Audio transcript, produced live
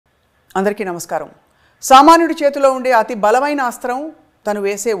అందరికీ నమస్కారం. సామాన్యుడి చేతిలో ఉండే అతి బలమైన అస్త్రం తను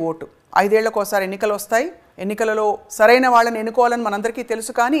వేసే ఓటు. 5 ఏళ్లకోసారి ఎన్నికలు వస్తాయి. ఎన్నికలలో సరైన వాళ్ళని ఎన్నుకోవాలని మనందరికీ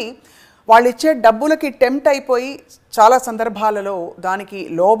తెలుసు. కానీ వాళ్ళు ఇచ్చే డబ్బులకి టెంప్ట్ అయిపోయి చాలా సందర్భాలలో దానికి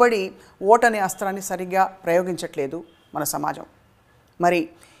లోబడి ఓటు అనే అస్త్రాన్ని సరిగ్గా ప్రయోగించట్లేదు మన సమాజం. మరి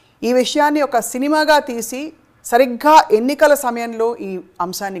ఈ విషయాన్ని ఒక సినిమాగా తీసి సరిగ్గా ఎన్నికల సమయంలో ఈ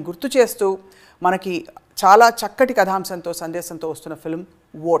అంశాన్ని గుర్తు చేస్తూ మనకి చాలా చక్కటి కథాంశంతో సందేశంతో వస్తున్న ఫిల్మ్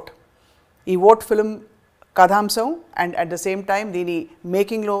ఓట్. ఈ ఓట్ ఫిల్మ్ కథాంశం and at the same time దీని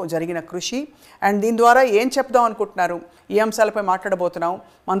మేకింగ్లో జరిగిన కృషి అండ్ దీని ద్వారా ఏం చెప్దాం అనుకుంటున్నారు, ఈ అంశాలపై మాట్లాడబోతున్నాం.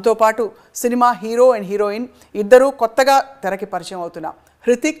 మనతో పాటు సినిమా హీరో అండ్ హీరోయిన్ ఇద్దరూ కొత్తగా తెరకి పరిచయం అవుతున్న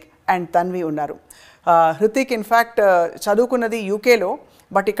హృతిక్ అండ్ తన్వి ఉన్నారు. హృతిక్ ఇన్ఫ్యాక్ట్ చదువుకున్నది యూకేలో,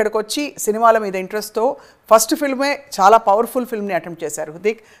 బట్ ఇక్కడికి వచ్చి సినిమాల మీద ఇంట్రెస్ట్తో ఫస్ట్ ఫిల్మే చాలా పవర్ఫుల్ ఫిల్మ్ని అటెంప్ట్ చేశారు.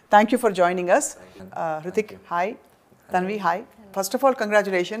 Hrithik, thank you for joining us. Hrithik, hi. Tanvi, hi. First of all,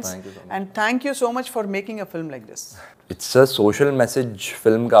 congratulations. Thank you so much. And thank you so much for making a film like this. It's a social message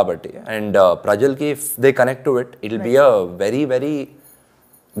film kabatti, and prajalki, if they connect to it, it'll be a very, very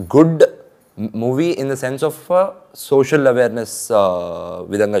good movie in the sense of social awareness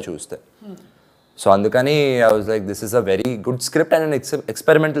vidhanga chuste. So andukani I was like, this is a very good script and an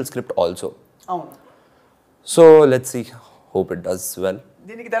experimental script also. So let's see, hope it does well.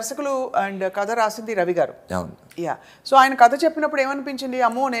 దీనికి దర్శకులు and కథ రాసింది రవి గారు. అవును. Yeah, so ఆయన కథ చెప్పినప్పుడు ఏమనిపించింది?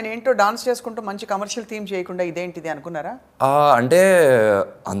 అమ్మో, నేనేంటో డాన్స్ చేసుకుంటూ మంచి కమర్షియల్ థీమ్ చేయకుండా ఇదేంటిది అనుకున్నారా? అంటే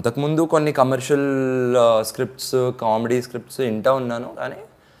అంతకుముందు కొన్ని కమర్షియల్ స్క్రిప్ట్స్, కామెడీ స్క్రిప్ట్స్ వింటా ఉన్నాను, కానీ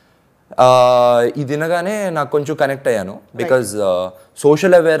ఇది వినగానే నాకు కొంచెం కనెక్ట్ అయ్యాను. Because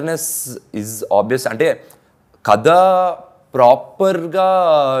social awareness is obvious. అంటే కథ ప్రాపర్గా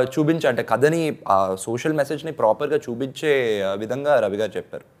చూపించే, అంటే కథని సోషల్ మెసేజ్ని ప్రాపర్గా చూపించే విధంగా రవి గారు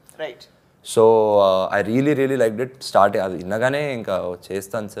చెప్పారు. Right. So I really like it. Start అది విన్నగానే ఇంకా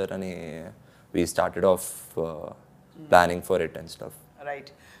చేస్తాను సార్ అని we started off planning for it and stuff. Right.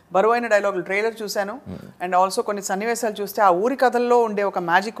 బరువైన డైలాగులు ట్రైలర్ చూశాను అండ్ ఆల్సో కొన్ని సన్నివేశాలు చూస్తే ఆ ఊరి కథల్లో ఉండే ఒక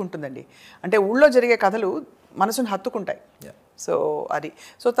మ్యాజిక్ ఉంటుందండి. అంటే ఊళ్ళో జరిగే కథలు మనసుని హత్తుకుంటాయి. సో అది.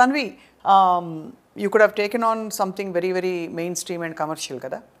 So Tanvi, you could have taken on something very very main stream and commercial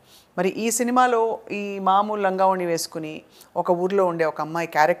కదా. మరి ఈ సినిమాలో ఈ మామూలు లంగావణి వేసుకుని ఒక ఊర్లో ఉండే ఒక అమ్మాయి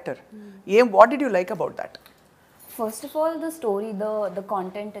character what did you like about that? First of all, the story, the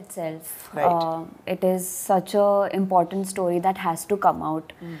content itself. Right. It is such a important story that has to come out.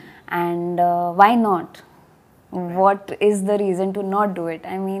 And why not? What is the reason to not do it?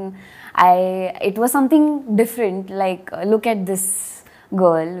 I mean, it was something different. Like, look at this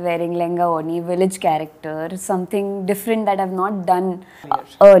girl wearing lenga oni, village character, something different that I've not done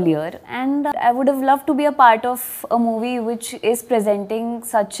earlier. And I would have loved to be a part of a movie which is presenting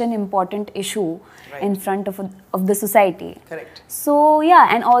such an important issue in front of the society. Correct. So yeah,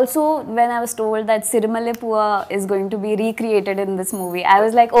 and also when I was told that Sirumale Pua is going to be recreated in this movie, I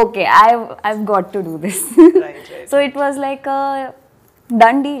was like, okay, I've got to do this. Right. So it was like a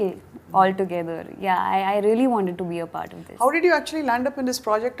done deal altogether. Yeah, I really wanted to be a part of this. How did you actually land up in this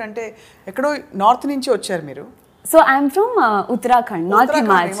project? అంటే ఎక్కడో north నుంచి వచ్చారు మీరు. So I'm from Uttarakhand, not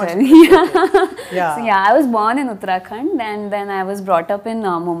Himachal. Yeah. So yeah, I was born in Uttarakhand and then I was brought up in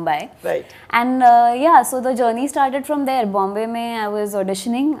Mumbai. Right. And yeah, so the journey started from there. Bombay mein I was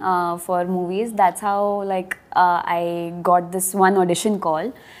auditioning for movies. That's how like I got this one audition call.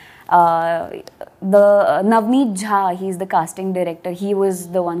 The Navneet Jha, he's the casting director. He was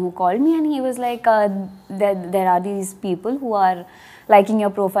the one who called me and he was like, there are these people who are liking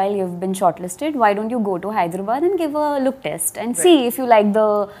your profile, you've been shortlisted. Why don't you go to Hyderabad and give a look test and see if you like the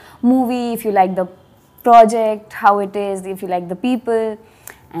movie, if you like the project, how it is, if you like the people.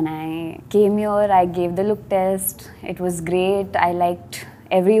 And I came here, I gave the look test. It was great. I liked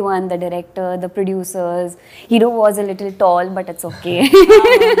everyone, the director, the producers. Hero was a little tall, but it's okay.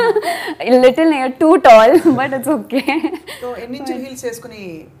 A little too tall, but it's okay. So ఎన్ని ఇంచుల heels వేసుకుని?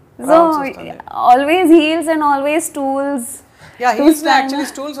 So always heels and always stools. Yeah, heels ने actually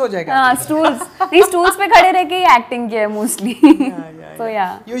stools हो जाएगा. हाँ, stools. नहीं, stools पे खड़े रह के ही acting किया है mostly. So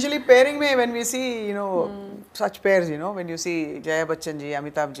yeah. Usually pairing में when we see, you know, such pairs, you know, when you see Jaya Bachchan ji,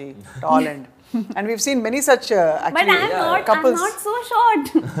 Amitabh ji, tall and we've seen many such actually couples. I'm not so short.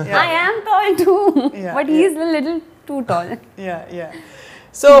 I am tall too. But he's a little too tall. Yeah.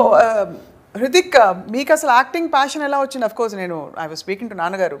 So Hrithik, మీకు అసలు acting passion ఎలా వచ్చింది? Of course నేను I was speaking to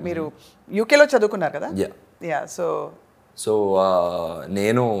నాన్నగారు, మీరు యూకేలో చదువుకున్నారు కదా. యా. సో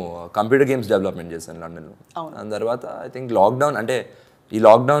నేను కంప్యూటర్ గేమ్స్ డెవలప్మెంట్ చేశాను లండన్లో. దాని తర్వాత ఐ థింక్ లాక్డౌన్, అంటే ఈ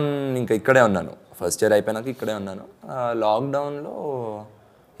లాక్డౌన్ ఇంకా ఇక్కడే ఉన్నాను. ఫస్ట్ ఇయర్ అయిపోయినాక ఇక్కడే ఉన్నాను. లాక్డౌన్లో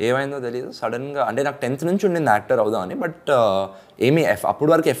ఏమైందో తెలియదు సడన్గా. అంటే నాకు 10th నుంచి ఉండింది యాక్టర్ అవుదామని, బట్ ఏమీ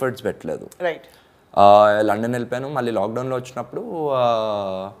అప్పుడు వరకు ఎఫర్ట్స్ పెట్టలేదు. రైట్. లండన్ వెళ్ళిపోయాను. మళ్ళీ లాక్డౌన్లో వచ్చినప్పుడు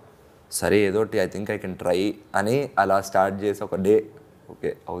సరే ఏదోటి I think I can try అని అలా స్టార్ట్ చేసి ఒక డే ఓకే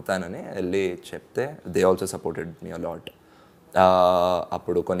అవుతానని వెళ్ళి చెప్తే they also supported me a lot.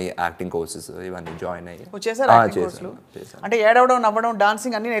 అప్పుడు కొన్ని యాక్టింగ్ కోర్సెస్ ఇవన్నీ జాయిన్ అయ్యి చేశాను. అంటే ఏడవడం, నవ్వడం,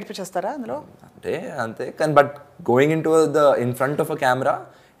 డాన్సింగ్ అన్నీ నేర్పించేస్తారా అందులో? అంటే అంతే కానీ but going in front of a camera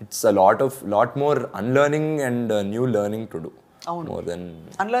it's a lot more unlearning and new learning to do. More than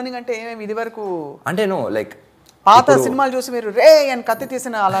unlearning అంటే ఏమేమి ఇది వరకు అంటే నో లైక్ పాత సినిమాలు చూసి మీరు రే అని కత్తి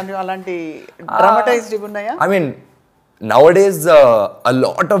తీసిన అలాంటి డ్రామటైజ్డ్ ఇవి ఉన్నాయా? I mean నౌడేస్ a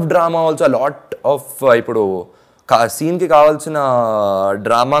lot of drama also a lot of ఇప్పుడు సీన్కి కావాల్సిన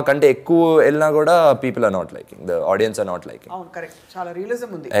డ్రామా కంటే ఎక్కువ వెళ్ళినా కూడా people are not liking, the audience are not liking. అవును కరెక్ట్, చాలా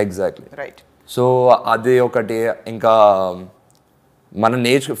రియలిజం ఉంది. Exactly right. సో అది ఒకటి. ఇంకా మనం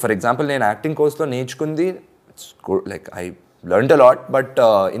ఫర్ ఎగ్జాంపుల్ నేను యాక్టింగ్ కోర్స్లో నేర్చుకుంది like I learned a lot, but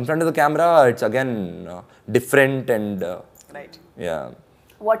in front of the camera it's again different and right. Yeah,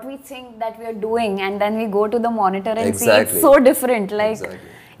 what we think that we are doing and then we go to the monitor and see it's so different. Like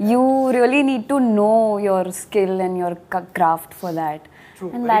you really need to know your skill and your craft for that.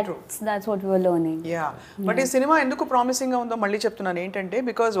 True, and that's what we were learning. Yeah. But ఈ cinema ఎందుకు promising గా ఉందో మళ్ళీ చెప్తున్నాను ఏంటంటే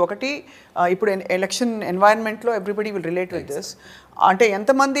because ఒకటి ఇప్పుడు election environment లో everybody will relate with this. అంటే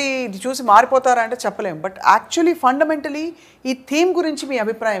ఎంతమంది ఇది చూసి మారిపోతారా అంటే చెప్పలేము, బట్ యాక్చువల్లీ ఫండమెంటలీ ఈ థీమ్ గురించి మీ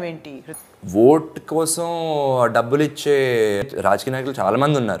అభిప్రాయం ఏంటి? ఓట్ కోసం డబ్బులు ఇచ్చే రాజకీయ నాయకులు చాలా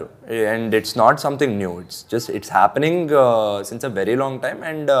మంది ఉన్నారు and it's not something new, it's happening since a very long time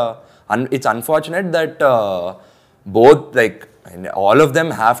and it's unfortunate that both like and all of them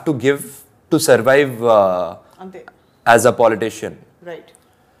have to give to survive as a politician. Right.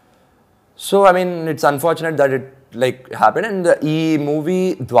 So I mean it's unfortunate that it like happened and ee movie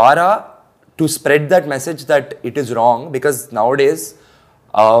dwara to spread that message that it is wrong because nowadays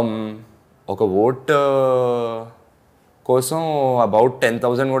oka vote కోసం about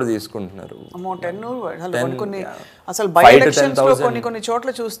 10,000 కూడా తీసుకుంటున్నారు. అసలు by elections లో కొన్ని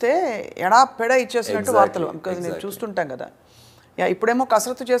చోట్ల చూస్తే ఎడా పెడ ఇచ్చేసినట్టు వార్తలు నేను చూస్తుంటాం కదా. ఇప్పుడేమో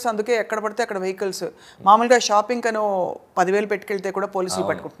కసరత్తు చేసి అందుకే ఎక్కడ పడితే అక్కడ వెహికల్స్ మామూలుగా షాపింగ్ కను 10,000 పెట్టుకెళ్తే కూడా పోలీసులు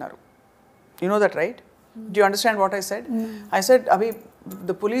పట్టుకుంటున్నారు. You know that right? Do you understand what I said? I said అవి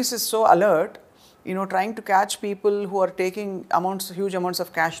the police is so alert, trying to catch people who are taking huge amounts of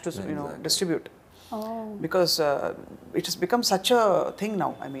cash to distribute. Because it has become such a thing now.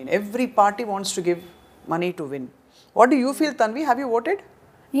 I mean, every party wants to give money to win. What do you feel, Tanvi? Have you voted?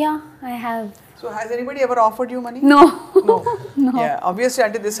 Yeah, I have. So has anybody ever offered you money? No. No. No. Yeah, obviously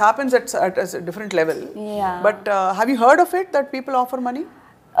until this happens at a different level. Yeah. But have you heard of it that people offer money?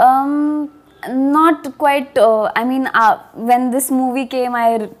 Not quite. I mean, when this movie came, I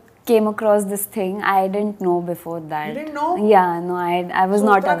came across this thing. I didn't know before that. You didn't know? Yeah, no, I was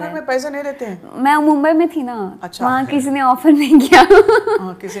not aware. Uttarakhand में पैसे नहीं रहते हैं? मैं मुंबई में थी ना. अच्छा. वहाँ किसी ने ऑफर नहीं किया.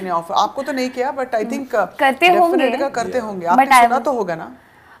 किसी ने ऑफर आपको तो नहीं किया, बट आई थिंक करते होंगे. करते होंगे. आपने सुना तो होगा ना?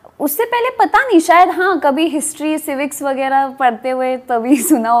 उससे पहले पता नहीं, शायद हाँ कभी हिस्ट्री सिविक्स वगैरह पढ़ते हुए तभी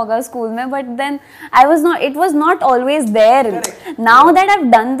सुना होगा स्कूल में, but then it was not always there. Now that I've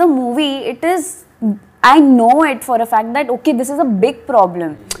done the movie, I know it for a fact that okay, this is a big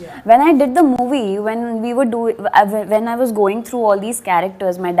problem. When I did the movie, when I was going through all these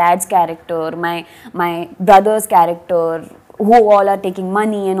characters, my dad's character, my brother's character, who all are taking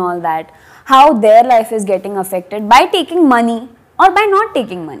money and all that, how their life is getting affected by taking money or by not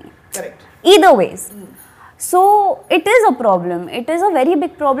taking money. Correct. Either ways. So it is a problem. It is a very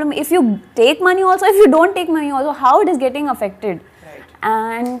big problem. If you take money also, if you don't take money also, how it is getting affected.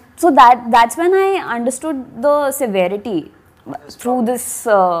 And so that's when I understood the severity through this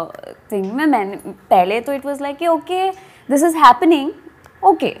thing. Pehle to it was like okay, this is happening.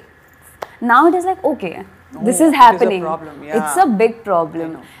 Okay, now it is like okay, this is happening. It is a problem, yeah. It's a big problem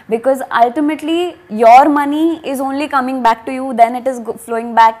because ultimately your money is only coming back to you, then it is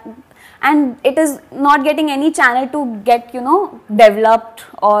flowing back and it is not getting any channel to get developed,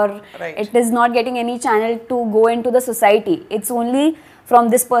 or it is not getting any channel to go into the society. It's only from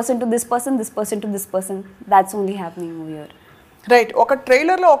this person to this person, this person to this person. That's only happening over here. Right. ఒక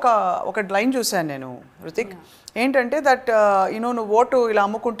ట్రైలర్లో ఒక line చూశాను నేను రుతిక్, ఏంటంటే that నువ్వు vote ఇలా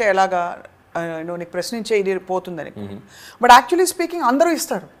అమ్ముకుంటే ఎలాగా నీకు ప్రశ్నించే ఇది పోతుందని. బట్ యాక్చువల్లీ స్పీకింగ్ అందరూ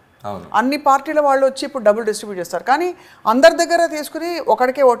ఇస్తారు, అన్ని పార్టీల వాళ్ళు వచ్చి ఇప్పుడు డబ్బులు డిస్ట్రిబ్యూట్ చేస్తారు, కానీ అందరి దగ్గర తీసుకుని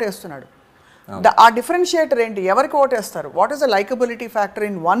ఒకడికే ఓటు వేస్తున్నాడు. ఆ డిఫరెన్షియేటర్ ఏంటి? ఎవరికి ఓటేస్తారు? What is the likeability factor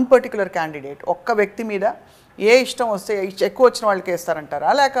in one particular candidate? ఒక్క వ్యక్తి మీద ఏ ఇష్టం వస్తే ఎక్కువ వచ్చిన వాళ్ళకి వేస్తారంటారా?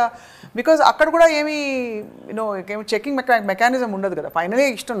 లేక బికాజ్ అక్కడ కూడా ఏమీ ఏమి చెకింగ్ మెకానిజం ఉండదు కదా, ఫైనలీ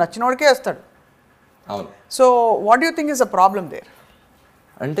ఇష్టం నచ్చిన వాడికే వేస్తాడు. అవును. So what you think is the problem there?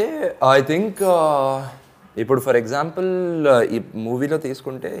 అంటే ఐ థింక్ ఇప్పుడు ఫర్ ఎగ్జాంపుల్ ఈ మూవీలో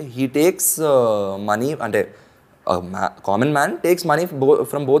తీసుకుంటే హీ టేక్స్ మనీ, అంటే common man takes money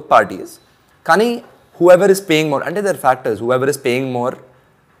from both parties, కానీ who ever is paying more, అంటే there factors, who ever is paying more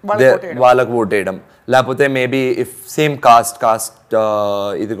వాళ్ళకు vote వేయడం, లేకపోతే మేబీ ఇఫ్ సేమ్ కాస్ట్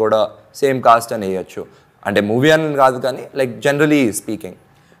ఇది కూడా సేమ్ కాస్ట్ అని వేయచ్చు. అంటే మూవీ అని కాదు కానీ like generally speaking.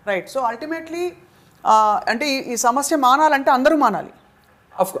 Right. So ultimately అంటే ఈ సమస్య మానాలంటే అందరూ మానాలి.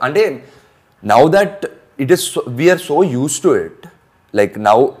 అంటే now that it is, we are so use to it, like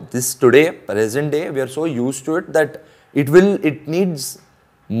now this today present day we are so used to it that it needs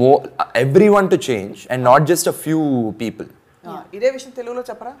more everyone to change and not just a few people. ఇదే విషయం తెలుగులో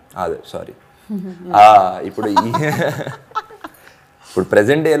చెప్పరా? అదే sorry. ఇప్పుడు ఇప్పుడు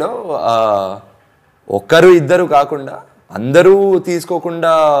present డేలో ఒక్కరు ఇద్దరు కాకుండా అందరూ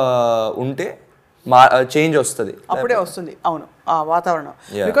తీసుకోకుండా ఉంటే చేంజ్ వస్తుంది, అప్పుడే వస్తుంది. అవును, ఆ వాతావరణం.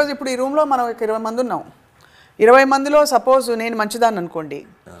 బికాజ్ ఇప్పుడు ఈ రూమ్లో మనం 20 మంది ఉన్నాం. 20 మందిలో సపోజ్ నేను మంచిదాన్ని అనుకోండి,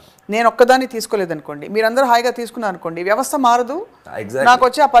 నేను ఒక్కదాన్ని తీసుకోలేదు అనుకోండి, మీరందరూ హాయిగా తీసుకున్నారు అనుకోండి, వ్యవస్థ మారదు, నాకు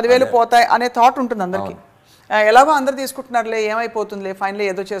వచ్చి ఆ 10,000 పోతాయి అనే థాట్ ఉంటుంది అందరికీ. ఎలాగో అందరు తీసుకుంటున్నారులే, ఏమైపోతుందిలే, ఫైనలీ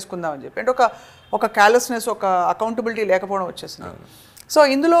ఏదో చేసుకుందాం అని చెప్పి, అంటే ఒక క్యాలెస్నెస్, ఒక అకౌంటబిలిటీ లేకపోవడం వచ్చేసింది. సో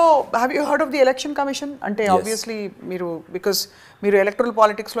ఇందులో have you heard of the election commission? అంటే ఆబ్వియస్లీ మీరు, బికాస్ మీరు ఎలక్ట్రల్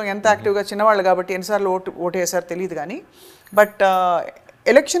పాలిటిక్స్లో ఎంత యాక్టివ్గా, చిన్నవాళ్ళు కాబట్టి ఎన్నిసార్లు ఓటు వేసారు తెలియదు కానీ, బట్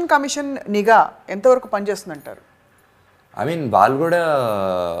ఎలక్షన్ కమిషన్ నిఘా ఎంతవరకు పనిచేస్తుంది అంటారు? ఐ మీన్ వాళ్ళు కూడా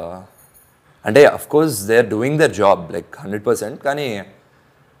అంటే of course they are doing their job like 100%, కానీ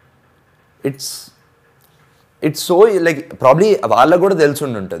ఇట్స్ సో లైక్ ప్రాబ్లీ వాళ్ళకు కూడా తెలిసి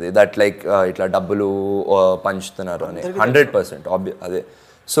ఉంటుంది దట్ లైక్ ఇట్లా డబ్బులు పంచుతున్నారు అని 100% అదే.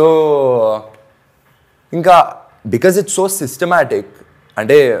 సో ఇంకా బికాజ్ ఇట్స్ సో సిస్టమాటిక్,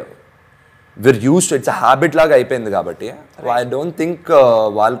 అంటే we are used, it's a habit లాగా అయిపోయింది కాబట్టి ఐ డోంట్ థింక్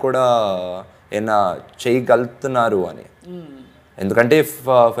వాళ్ళు కూడా ఏమైనా చేయగలుగుతున్నారు అని. ఎందుకంటే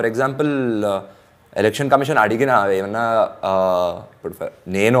ఫర్ ఎగ్జాంపుల్ ఎలక్షన్ కమిషన్ అడిగిన ఏమన్నా, ఇప్పుడు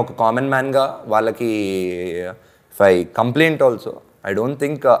నేను ఒక కామన్ మ్యాన్గా వాళ్ళకి if I complaint also I don't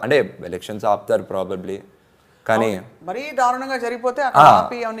think, అంటే ఎలక్షన్స్ ఆపుతారు ప్రాబబ్లీ, కానీ మరీ దారుణంగా జరిగిపోతే అక్కడ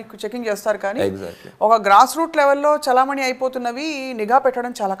ఆపి చెకింగ్ చేస్తారు. కానీ ఒక గ్రాస్ రూట్ లెవెల్లో చలామణి అయిపోతున్నవి నిఘా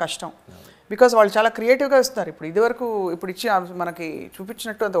పెట్టడం చాలా కష్టం, బికాజ్ వాళ్ళు చాలా క్రియేటివ్గా ఇస్తున్నారు. ఇప్పుడు ఇచ్చి మనకి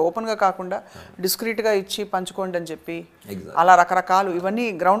చూపించినట్టు అంత ఓపెన్గా కాకుండా డిస్క్రీట్గా ఇచ్చి పంచుకోండి అని చెప్పి అలా రకరకాలు ఇవన్నీ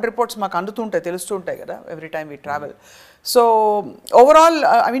గ్రౌండ్ రిపోర్ట్స్ మాకు అందుతుంటాయి, తెలుస్తూ ఉంటాయి కదా every time we travel. So overall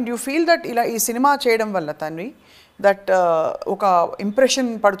I mean you feel that ఇలా ఈ సినిమా చేయడం వల్ల తన్వి దట్ ఒక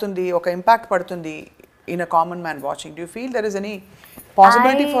ఇంప్రెషన్ పడుతుంది, ఒక ఇంపాక్ట్ పడుతుంది in a common man watching? Do you feel there is any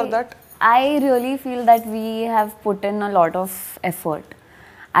possibility for that? I really feel that we have put in a lot of effort.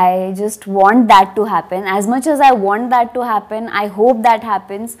 I just want that to happen. As much as I want that to happen, I hope that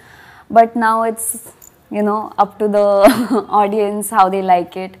happens. But now it's, up to the audience how they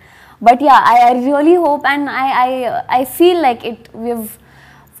like it. But yeah, I really hope, and I feel like we've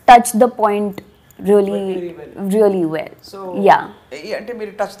touched the point really well. So yeah. అంటే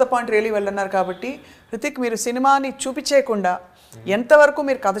మీరు touch the point really well అన్నారు కాబట్టి హృతిక్, మీరు సినిమాని చూపించేయకుండా ఎంతవరకు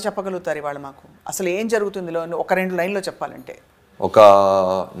మీరు కథ చెప్పగలుగుతారు ఇవాళ మాకు? అసలు ఏం జరుగుతుందిలో ఒక 2 లైన్లో చెప్పాలంటే? ఒక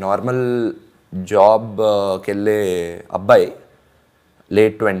నార్మల్ జాబ్కి వెళ్ళే అబ్బాయి,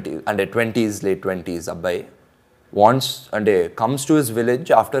 late 20s అబ్బాయి వాంట్స్, అంటే comes to his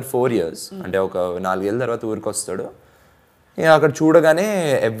village after 4 years, అంటే ఒక 4 ఏళ్ళ తర్వాత ఊరికి వస్తాడు. అక్కడ చూడగానే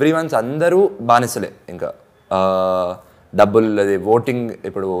ఎవ్రీవన్స్ అందరూ బానిసలే, ఇంకా డబ్బులు, అది ఓటింగ్,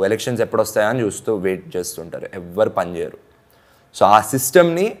 ఇప్పుడు ఎలక్షన్స్ ఎప్పుడు వస్తాయని చూస్తూ వెయిట్ చేస్తుంటారు, ఎవ్వరు పనిచేయరు. సో ఆ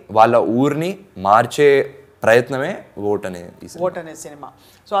సిస్టమ్ని, వాళ్ళ ఊరిని మార్చే ప్రయత్నమే ఓట్ అనే సినిమా.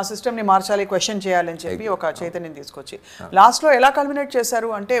 సో ఆ సిస్టమ్ని మార్చాలి, క్వశ్చన్ చేయాలని చెప్పి ఒక చైతన్యం తీసుకొచ్చి లాస్ట్లో ఎలా కల్మినేట్ చేశారు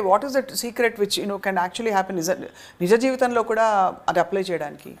అంటే, what is that secret which can actually happen నిజ జీవితంలో కూడా అది అప్లై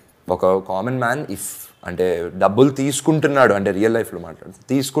చేయడానికి? ఒక కామన్ మ్యాన్ ఇఫ్ అంటే డబ్బులు తీసుకుంటున్నాడు, అంటే రియల్ లైఫ్లో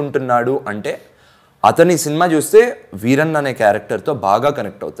తీసుకుంటున్నాడు అంటే అతని సినిమా చూస్తే వీరన్ అనే క్యారెక్టర్తో బాగా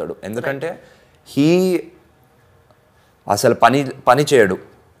కనెక్ట్ అవుతాడు. ఎందుకంటే అసలు పని చేయడు,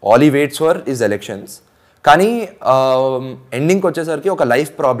 ఆల్ ఈ వెయిట్స్ ఫర్ ఈజ్ ఎలక్షన్స్. కానీ ఎండింగ్కి వచ్చేసరికి ఒక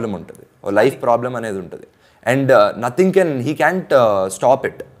లైఫ్ ప్రాబ్లం ఉంటుంది, ఒక లైఫ్ ప్రాబ్లం అనేది ఉంటుంది, and nothing he can't stop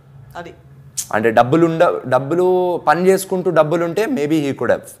it. అది అంటే డబ్బులు పని చేసుకుంటూ డబ్బులు ఉంటే మేబీ హీ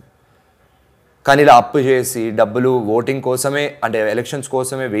కుడ్ హ్యావ్, కానీ ఇలా అప్పు చేసి డబ్బులు ఓటింగ్ కోసమే అంటే ఎలక్షన్స్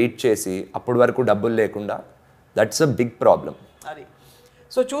కోసమే వెయిట్ చేసి అప్పటి వరకు డబ్బులు లేకుండా దట్స్ అ బిగ్ ప్రాబ్లం. అది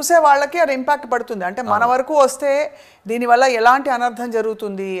సో చూసే వాళ్ళకి అది ఇంపాక్ట్ పడుతుంది. అంటే మన వరకు వస్తే దీనివల్ల ఎలాంటి అనర్థం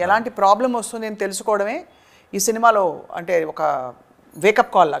జరుగుతుంది, ఎలాంటి ప్రాబ్లం వస్తుంది అని తెలుసుకోవడమే ఈ సినిమాలో అంటే ఒక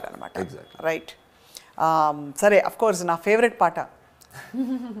వేకప్ కాల్ లాగా అనమాట. రైట్. సరే, అఫ్ కోర్స్ నా ఫేవరెట్ పాట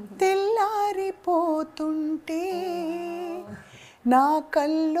తెల్లారిపోతుంటే నా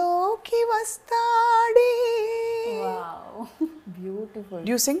కల్లోకి వస్తాడే. Beautiful. Do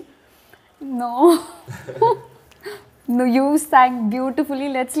you sing? No. No, you sang beautifully.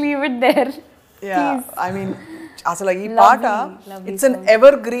 Let's leave it there. Yeah, Please. I mean, అసలు ఈ పాట it's an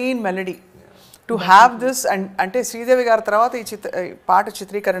ever green melody to have this. And అంటే శ్రీదేవి గారి తర్వాత ఈ పాట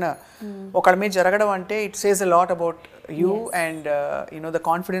చిత్రీకరణ ఒకళ్ళ మీద జరగడం అంటే it says a lot about you and the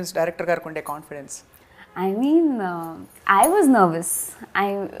confidence, director గారికి ఉండే confidence. I mean, I was nervous.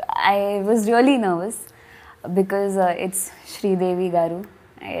 I was really nervous because it's Sridevi Garu.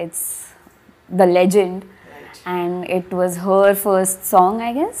 It's the legend. And it was her first song,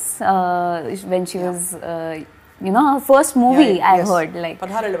 I guess, when she was, her first movie I heard. Like,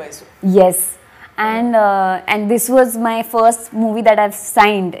 16 vayasu. Yes. And this was my first movie that I've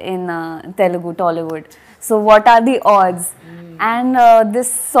signed in Telugu, Tollywood. So what are the odds? And this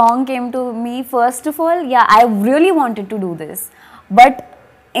song came to me, first of all, yeah, I really wanted to do this. But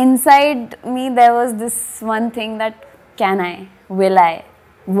inside me there was this one thing that, can I? Will I?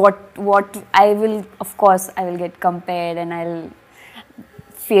 What I will, of course I will get compared and I'll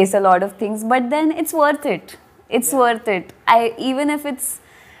face a lot of things, but then it's worth it. It's worth it. Even if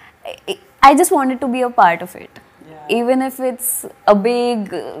I just wanted to be a part of it. Even if it's a big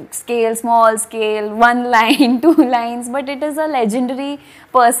scale, small scale, 1 line, 2 lines, but it is a legendary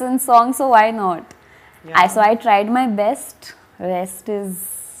person's song, so why not? So I tried my best. Rest is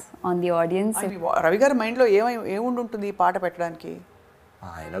on the audience. Ravi గారి మైండ్లో ఏముంటుంది ఈ పాట పెట్టడానికి?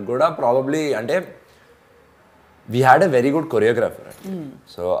 ఆయనకు కూడా probably అంటే we had a very good choreographer.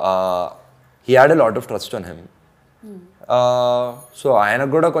 So he had a lot of trust on him. So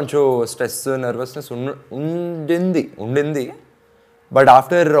ఆయనకు కూడా కొంచెం స్ట్రెస్, నర్వస్నెస్ ఉండింది. బట్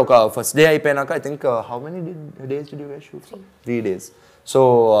ఆఫ్టర్ ఒక ఫస్ట్ డే అయిపోయినాక I think how many days did you guys shoot? 3 days. So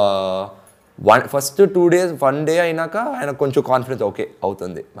first 2 days 1 day అయినాక ఆయనకు కొంచెం confidence, okay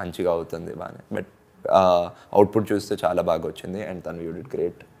అవుతుంది, మంచిగా అవుతుంది బాగానే. బట్ అవుట్పుట్ చూస్తే చాలా బాగా వచ్చింది and Tanvi you did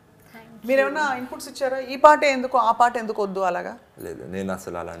great. మీరేమన్నా ఇన్పుట్స్ ఇచ్చారా? ఈ పాట ఎందుకు, ఆ పాట ఎందుకు వద్దు అలాగా? లేదు, నేను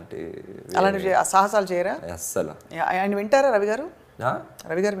అసలు అలాంటి సాహసాలు చేయరా అస్సలు. ఆయన వింటారా రవి గారు?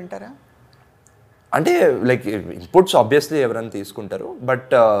 రవి గారు వింటారా? అంటే లైక్ ఇన్పుట్స్ ఆబ్వియస్లీ ఎవరైనా తీసుకుంటారు.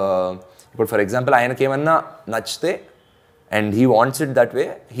 బట్ ఇప్పుడు ఫర్ ఎగ్జాంపుల్ ఆయనకి ఏమన్నా నచ్చితే and he wants it that way,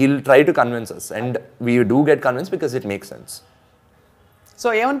 heal try to convince us and we do get convince because it makes sense. So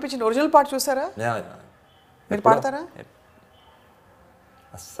ఏమనిపించింది? ఒరిజినల్ పాట చూసారా? మీరు పాడతారా?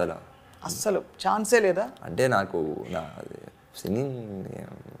 అస్సలు ఛాన్సే లేదా? అంటే నాకు నా సింగింగ్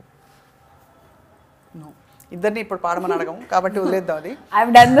ఇద్దరిని ఇప్పుడు పాడమని అడగం కాబట్టి వదిలేద్దాం అది.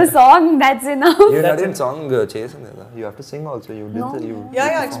 I've done the song, that's enough. You didn't song చేసింది కదా, you have to sing also. You did the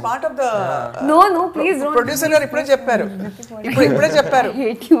yeah it's part of the no please don't. Producer గారు ఇప్పుడే చెప్పారు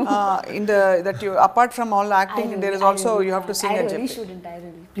in the that you apart from all acting there is also you have to sing and I shouldn't. I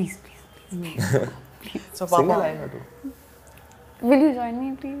really please. So Papa, will you join me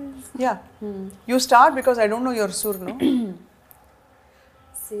please? Yeah. You start because I don't know your sur, no?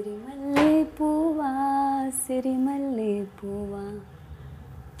 సిరిమల్లె పువ్వా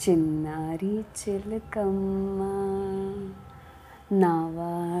చిన్నారి చిలకమ్మ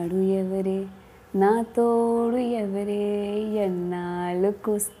నావాడు ఎవరే నా తోడు ఎవరే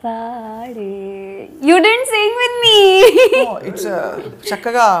ఎన్నాళ్ళకొస్తాడే. You didn't sing with me. No, it's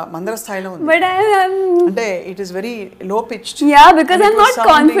చక్కగా మందర స్థాయిలో ఉంది. But అంటే it is very low pitched. Yeah, because I'm not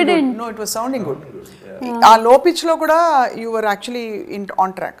confident. No, it was sounding good. ఆ low pitch లో కూడా you were actually on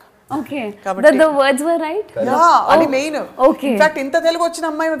track. Okay. The words were right? Yeah, అది main. Okay. In fact ఇంత తెలుగు వచ్చిన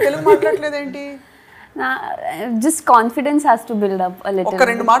అమ్మాయి తెలుగు మాట్లాడలేదు ఏంటి? Just confidence has to build up a little. ఒక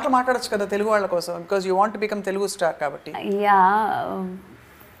రెండు మాటలు మాట్లాడొచ్చు కదా తెలుగు వాళ్ళ కోసం, because you want to become Telugu star కాబట్టి. Yeah.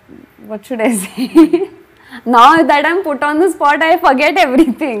 What should I say? Now that I'm put on the spot, I forget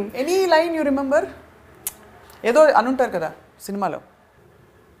everything. Any line you remember? ఏదో అనుంటారు కదా సినిమాలో.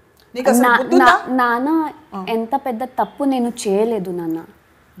 నీకు అసలు గుర్తుందా? నాన్న ఎంత పెద్ద తప్పు నేను చేయలేదు నాన్న.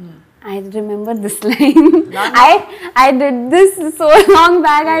 I remember this line. I did this so long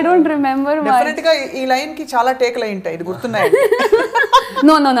back. I don't remember much. Definitely గా ఈ లైన్ కి చాలా టేక్లు అయి ఉంటాయి. ఇది గుర్తున్నాయి?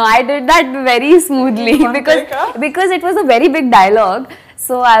 No. I did that very smoothly because it was a very big dialogue.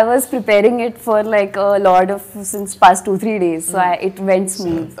 So I was preparing it for like a lot of since past 2-3 days. So it went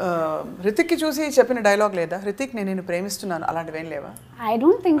smooth. హృతిక్కి చూసి చెప్పిన dialogue లేదా, హృతిక్ నేను నిన్ను ప్రేమిస్తున్నాను, అలాంటివి ఏం లేవా? I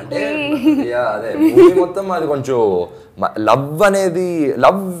don't think అదే మూవీ మొత్తం అది కొంచెం లవ్ అనేది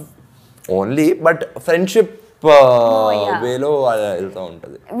లవ్ ఓన్లీ, బట్ ఫ్రెండ్షిప్ వేలో వెళ్తూ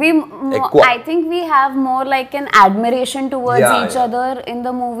ఉంటుంది. I think we have more like an admiration towards each other in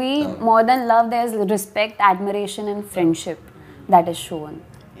the movie. More than love, there's respect, admiration and friendship that is shown.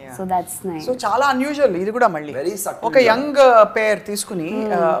 So that's nice. So చాలా unusual ఇది కూడా మళ్ళీ Very subtle. ఒక young పేర్ తీసుకుని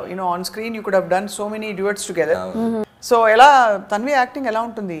you know on screen you could have done so many duets together. So ఎలా Tanvi acting ఎలా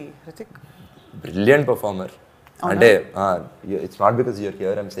ఉంటుంది Hrithik? Brilliant performer. అంటే it's not because you're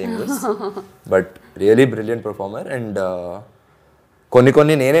here I'm saying this, but really brilliant performer. And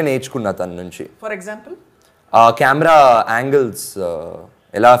కొన్ని నేనే నేర్చుకున్నా తన నుంచి. ఫర్ ఎగ్జాంపుల్ కెమెరా యాంగిల్స్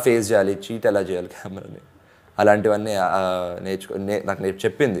ఎలా ఫేస్ చేయాలి, చీట్ ఎలా చేయాలి కెమెరాని, అలాంటివన్నీ నాకు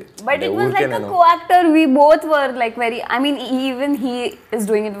చెప్పింది. But it was like a co-actor. We both were like very. I mean, even he is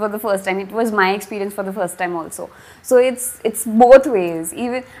doing it for the first time. It was my experience for the first time also. So it's both ways.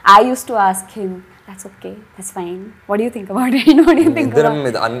 Even I used to ask him, "That's okay. That's fine. What do you think about it? What do you think about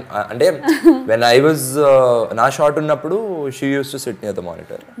it?" అంటే when I was నా shot ఉన్నప్పుడు she used to sit near the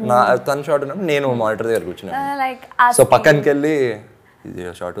monitor. తన shot ఉన్నప్పుడు నేను monitor దగ్గర కూర్చున్నాను. Like so పక్కనకి వెళ్ళి ఇది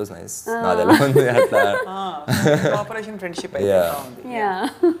షార్ట్ వాస్ నైస్, నాది ఎలా ఉంది అట్లా ఆపరేషన్ ఫ్రెండ్షిప్ అయితే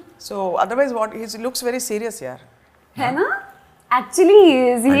బాగుంది. So otherwise what he looks very serious యార్. है ना? Actually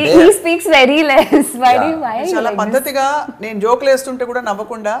he speaks very less. Why? చాలా పద్ధతిగా నేను జోకులు వేస్తుంటే కూడా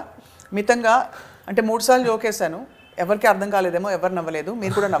నవ్వకుండా మితంగా, అంటే 3 సార్లు జోక్ వేసాను, ఎవరికి అర్థం కాలేదేమో, ఎవరు నవ్వలేదు,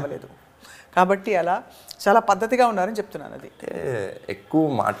 మీరు కూడా నవ్వలేదు, కాబట్టి అలా చాలా పద్ధతిగా ఉన్నారని చెప్తున్నాను. అది ఎక్కువ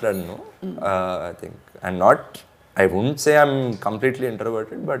మాట్లాడను. I think I'm not, I wouldn't say I'm completely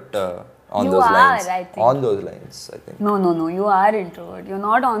introverted, but on You those are, lines. I think. On those lines, I think. No, you are introvert. You're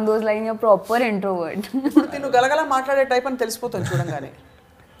not on those lines. You're proper introvert. ఇప్పుడు తిను గలగల మాట్లాడే type అని తెలిసిపోతుంది చూడంగానే.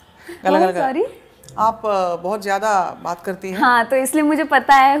 గలగల. Sorry? आप बहुत ज्यादा बात करती हैं. हाँ, तो इसलिए मुझे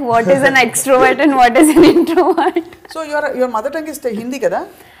पता है what is an extrovert and what is an introvert. So your mother tongue is Hindi kada?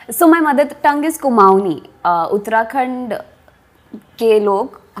 So my mother tongue is Kumauni. Uttarakhand के लोग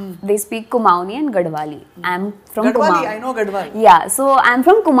they speak Kumaoni and Gadwali. I'm from Gadwali, Kumaon. I know Gadwali. Yeah, so I'm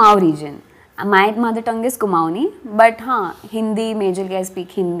from Kumaon region. My mother tongue is Kumaoni, but Hindi majorly I speak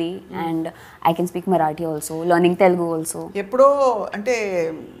Hindi and I can speak Marathi also, learning Telugu also. ఎప్పుడో అంటే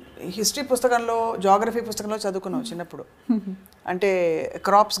history పుస్తకంలో, geography పుస్తకంలో చదువుకున్నాం చిన్నప్పుడు, అంటే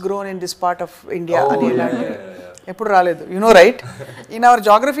crops grown in this part of India అని. ఎప్పుడు రాలేదు, you know right? In our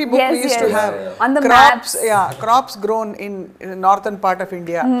geography book we used to have crops, crops grown in northern part of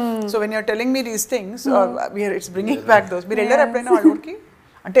India. So when you are telling me these things it's bringing back those. మీరు వెళ్ళారా ఎప్పుడైనా వాళ్ళ ఊరికి?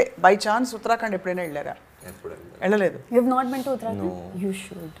 అంటే by chance Uttarakhand ఎప్పుడైనా వెళ్ళారా? వెళ్ళలేదు. You have not been to Uttarakhand? No. You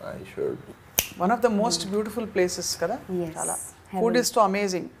should. I should. One of the most beautiful places kada. Yes. Chala. Food is so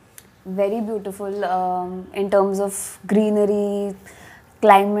amazing. Very beautiful in terms of greenery,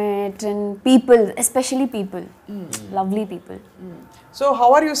 climate and people, especially people. Lovely people. So how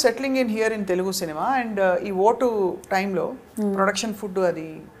are you settling in here in Telugu cinema and ee Votu time lo production food adi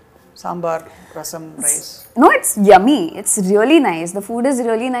sambar, rasam, rice? No, it's yummy. It's really nice. The food is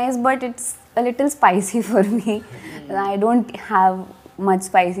really nice, but it's a little spicy for me. I don't have much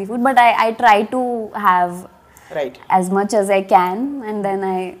spicy food, but I try to have right as much as I can, and then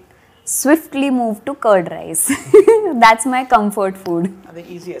I swiftly move to curd rice. That's my comfort food. The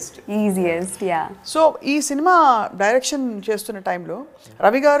easiest, yeah. So ee cinema direction chestunna time lo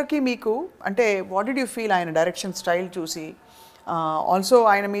Ravi gariki meeku ante what did you feel ayana direction style chusi, also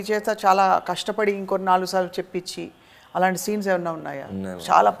ayana mee chesta chaala kashtapadi inko 4 సార్లు చెప్పిచ్చి అలాంటి scenes ఏమన్నా ఉన్నాయా?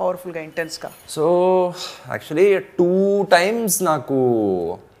 చాలా powerful గా, intense గా. So actually 2 times నాకు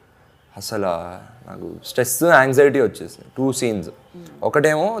అసలు stress, anxiety వచ్చేసింది 2 scenes.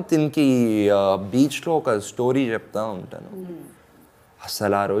 ఒకటేమో దీనికి బీచ్లో ఒక స్టోరీ చెప్తా ఉంటాను.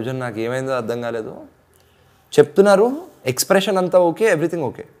 అసలు ఆ రోజు నాకు ఏమైందో అర్థం కాలేదు. చెప్తున్నారు, ఎక్స్ప్రెషన్ అంతా ఓకే, ఎవ్రీథింగ్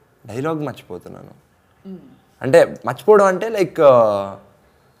ఓకే, డైలాగ్ మర్చిపోతున్నాను. అంటే మర్చిపోవడం అంటే లైక్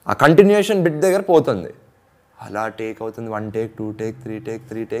ఆ కంటిన్యూషన్ బిట్ దగ్గర పోతుంది, అలా టేక్ అవుతుంది. 1 take 2 take 3 take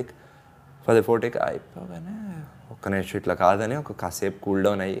 3 take for the 4th take అయిపోగానే ఒక్క నిమిషం ఇట్లా కాదని ఒక కాసేపు కూల్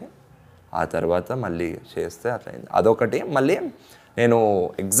డౌన్ అయ్యి ఆ తర్వాత మళ్ళీ చేస్తే అట్లయింది. అదొకటి. మళ్ళీ నేను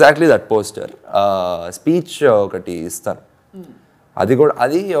ఎగ్జాక్ట్లీ దట్ పోస్టర్ స్పీచ్ ఒకటి ఇస్తాను. అది కూడా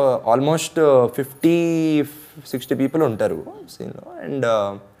అది ఆల్మోస్ట్ 50-60 people ఉంటారు సీన్లో. అండ్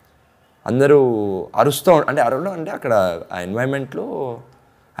అందరూ అరుస్తూ, అంటే అరవడం అంటే అక్కడ ఆ ఎన్వైరన్మెంట్లో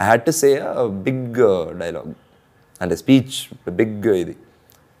I had to say a big dialogue, అంటే స్పీచ్ బిగ్ ఇది.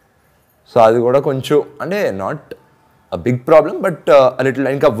 సో అది కూడా కొంచెం అంటే not big problem, but a little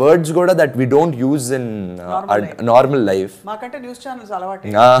ఇంకా వర్డ్స్ కూడా that we don't use in normal life. మాకంటే న్యూస్ ఛానల్స్ అలవాటు.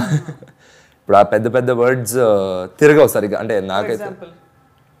 ఇప్పుడు ఆ పెద్ద పెద్ద వర్డ్స్ తిరగవు సరిగ్గా, అంటే నాకైతే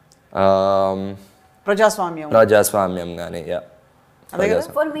ప్రజాస్వామ్యం కానీ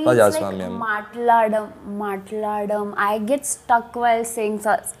For me, it's like matladam. I get stuck while saying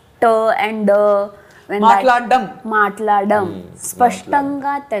t and when matladam.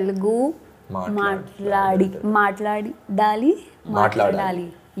 Spashtanga Telugu matladi.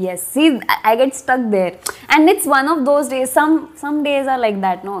 Yes, see, I get stuck there, and it's one of those days. Some days are like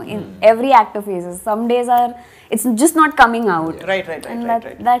that, no. In every actor faces. Some days it's just not coming out. Right. And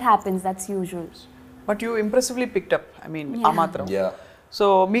that happens. That's usual. But you impressively picked up. I mean, amatram. Yeah. So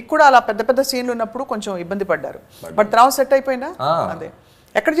మీకు కూడా అలా పెద్ద పెద్ద సీన్లు ఉన్నప్పుడు కొంచెం ఇబ్బంది పడ్డారు, బట్ తర్వాత సెట్ అయిపోయిందా? అదే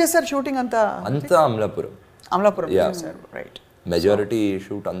ఎక్కడ చేశారు షూటింగ్ అంతా? అమలాపురం చేశారు, రైట్. మెజారిటీ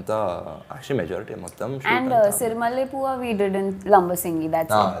షూట్ అంతా యాక్చువల్లీ మెజారిటీ మొత్తం అండ్ సిరిమల్లె పువ్వ we did in Lambasingi.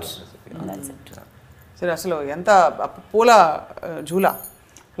 That's it. సరే, అసలు ఎంత పూల జూలా,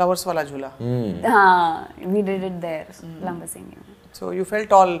 flowers Wala జూలా, we did it there Lambasingi. So you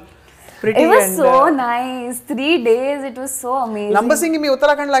felt all pretty. It was so nice. 3 days it was so amazing. Lambasingi మీ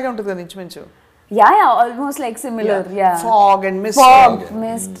ఉత్తరాఖండ్ లాగే ఉంటుంది కదా ఇంచుమించు? Yeah, almost like similar. Yeah. Fog and mist.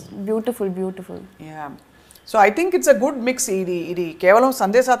 Beautiful. Yeah. So I think it's a good mix. ఇది కేవలం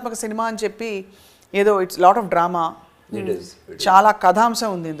సందేశాత్మక cinema అని చెప్పి ఏదో it's lot of drama. చాలా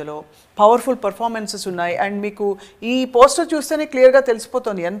కథాంశం ఉంది ఇందులో, పవర్ఫుల్ పర్ఫార్మెన్సెస్ ఉన్నాయి, అండ్ మీకు ఈ పోస్టర్ చూస్తేనే క్లియర్గా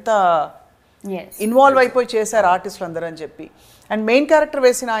తెలిసిపోతుంది ఎంత ఇన్వాల్వ్ అయిపోయి చేశారు ఆర్టిస్టులు అందరూ అని చెప్పి. అండ్ మెయిన్ క్యారెక్టర్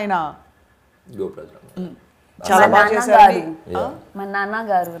వేసిన ఆయన చాలా బాగా చేశారు. మా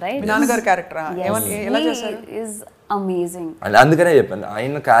నాన్నగారు, రైట్? మీ నాన్నగారు క్యారెక్టర్ ఎలా చేశారు? Is amazing. అండ్ అందుకనే చెప్పాను,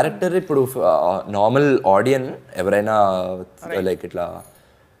 ఆయన క్యారెక్టర్ ఇప్పుడు నార్మల్ ఆడియన్ ఎవరైనా లైక్ ఇట్లా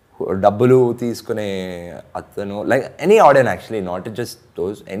డబ్బులు తీసుకునే అతను, like any audience actually, not just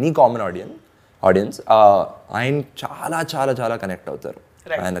those, any common audience ఆయన చాలా చాలా చాలా కనెక్ట్ అవుతారు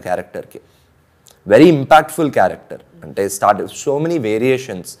ఆయన క్యారెక్టర్కి. Very impactful character. అంటే సో మెనీ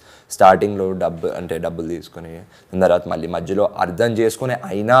వేరియేషన్స్. స్టార్టింగ్లో డబ్బులు తీసుకొని, దాని తర్వాత మళ్ళీ మధ్యలో అర్థం చేసుకుని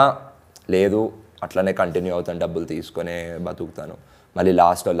అయినా లేదు అట్లనే కంటిన్యూ అవుతాను, డబ్బులు తీసుకొని బతుకుతాను, మళ్ళీ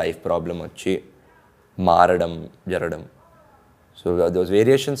లాస్ట్లో లైఫ్ ప్రాబ్లం వచ్చి మారడం జరగడం. సో దోస్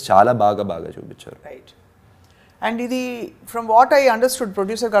వేరియేషన్స్ చాలా బాగా చూపించారు. రైట్. అండ్ ఇది from what I understood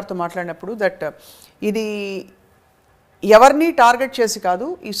producer గారితో మాట్లాడినప్పుడు, దట్ ఇది ఎవరిని టార్గెట్ చేసి కాదు,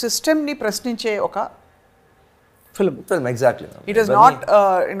 ఈ సిస్టమ్ని ప్రశ్నించే ఒక film. Exactly. It is not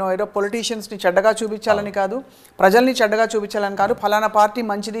ఏదో పొలిటీషియన్స్ని చెడ్డగా చూపించాలని కాదు, ప్రజల్ని చెడ్డగా చూపించాలని కాదు, ఫలానా పార్టీ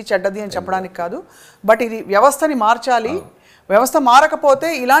మంచిది చెడ్డది అని చెప్పడానికి కాదు, బట్ ఇది వ్యవస్థని మార్చాలి, వ్యవస్థ మారకపోతే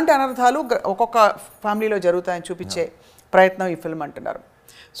ఇలాంటి అనర్థాలు ఒక్కొక్క ఫ్యామిలీలో జరుగుతాయని చూపించే ప్రయత్నం ఈ ఫిల్మ్ అంటున్నారు.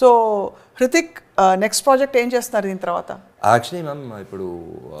 సో హృతిక్, నెక్స్ట్ ప్రాజెక్ట్ ఏం చేస్తున్నారు దీని తర్వాత? యాక్చువల్లీ మ్యామ్ ఇప్పుడు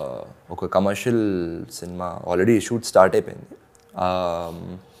ఒక commercial cinema already shoot start అయిపోయింది.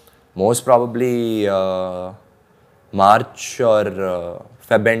 Most probably March are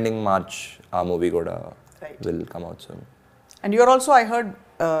Feb ending March ఆ మూవీ కూడా will come out soon. And you are also, I heard,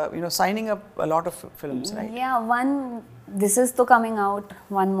 signing up a lot of films, right? Yeah, this is to coming out,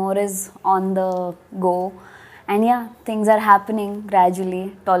 one more is on the go. And yeah, things are happening gradually.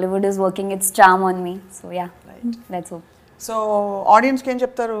 Tollywood is working its charm on me. So yeah, let's hope. So audience ki em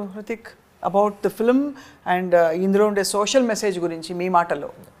cheptaru Hrithik about the film and indulo unde social message gurinchi మీ మాటల్లో?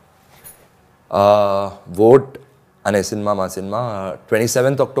 Vote అనే cinema, మా cinema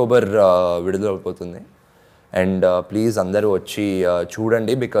 27th October విడుదలైపోతుంది. And please అందరూ వచ్చి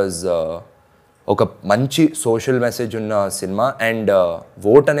చూడండి, because ఒక మంచి social message ఉన్న cinema. And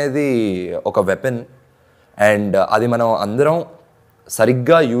vote అనేది ఒక వెపన్, అండ్ అది మనం అందరం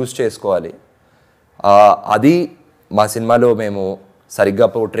సరిగ్గా యూజ్ చేసుకోవాలి. అది మా సినిమాలో మేము సరిగ్గా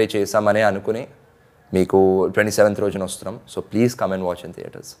పోర్ట్రే చేసామని అనుకుని మీకు 27th రోజున వస్తున్నాం. So please come and watch in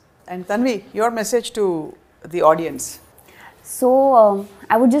theatres. And Tanvi, your message to the audience? So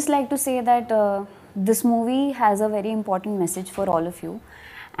I would just like to say that this movie has a very important message for all of you,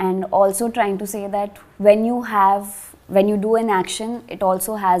 and also trying to say that when you do an action, it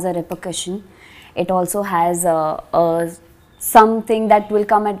also has a repercussion. It also has something that will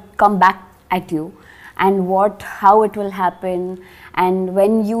come back at you, and how it will happen, and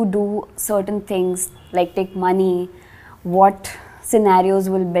when you do certain things like take money, what scenarios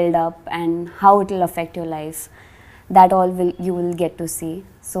will build up and how it will affect your life. That all you will get to see.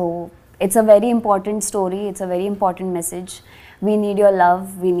 So it's a very important story, it's a very important message. We need your love,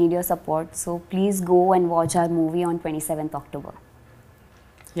 we need your support. So please go and watch our movie on 27th October.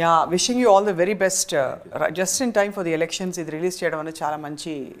 Yeah wishing you all the very best just in time for the elections ఇది release చేయడం అనేది చాలా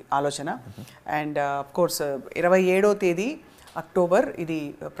మంచి ఆలోచన and of course 27వ తేదీ October ఇది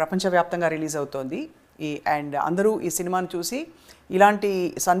ప్రపంచవ్యాప్తంగా release అవుతోంది అండ్ అందరూ ఈ సినిమాను చూసి ఇలాంటి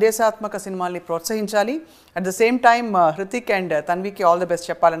సందేశాత్మక సినిమాల్ని ప్రోత్సహించాలి at the same time Hrithik and తన్వికి all the best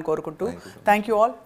చెప్పాలని కోరుకుంటూ థ్యాంక్ యూ ఆల్